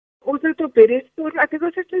ons het op hierdie stort, ek dink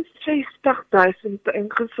ons het 60.000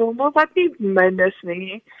 ingesamel, wat nie min is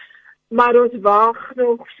nie. Maar ons wag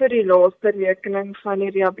nog vir die laaste rekening van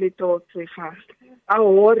die rehabilitasie.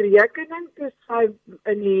 Haar rekening is sy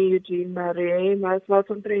in die Guillain-Barrè, maar het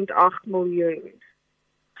was omtrent 8 miljoen.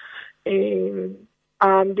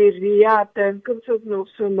 En die rea dink ons is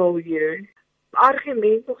nog so 1 miljoen.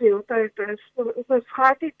 Argument nog heel tyd is, ons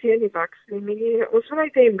gaat nie teen die vaksin nie. Ons wil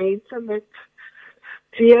net hê mense moet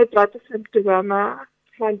weet wat die simptome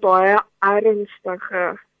van baie ernstige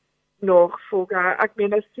nagevolge. Ek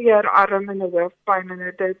meen 'n seer arm en 'n hoofpyn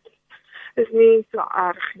en dit is nie so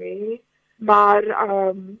erg nie. Maar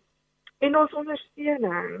en ons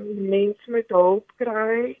ondersteuning, mense met hulp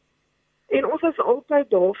kry. En ons is altyd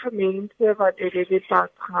daar vir mense wat hierdie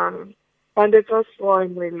pad gaan. Want dit was baie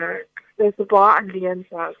moeilik. Dit is baie alleen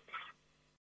was.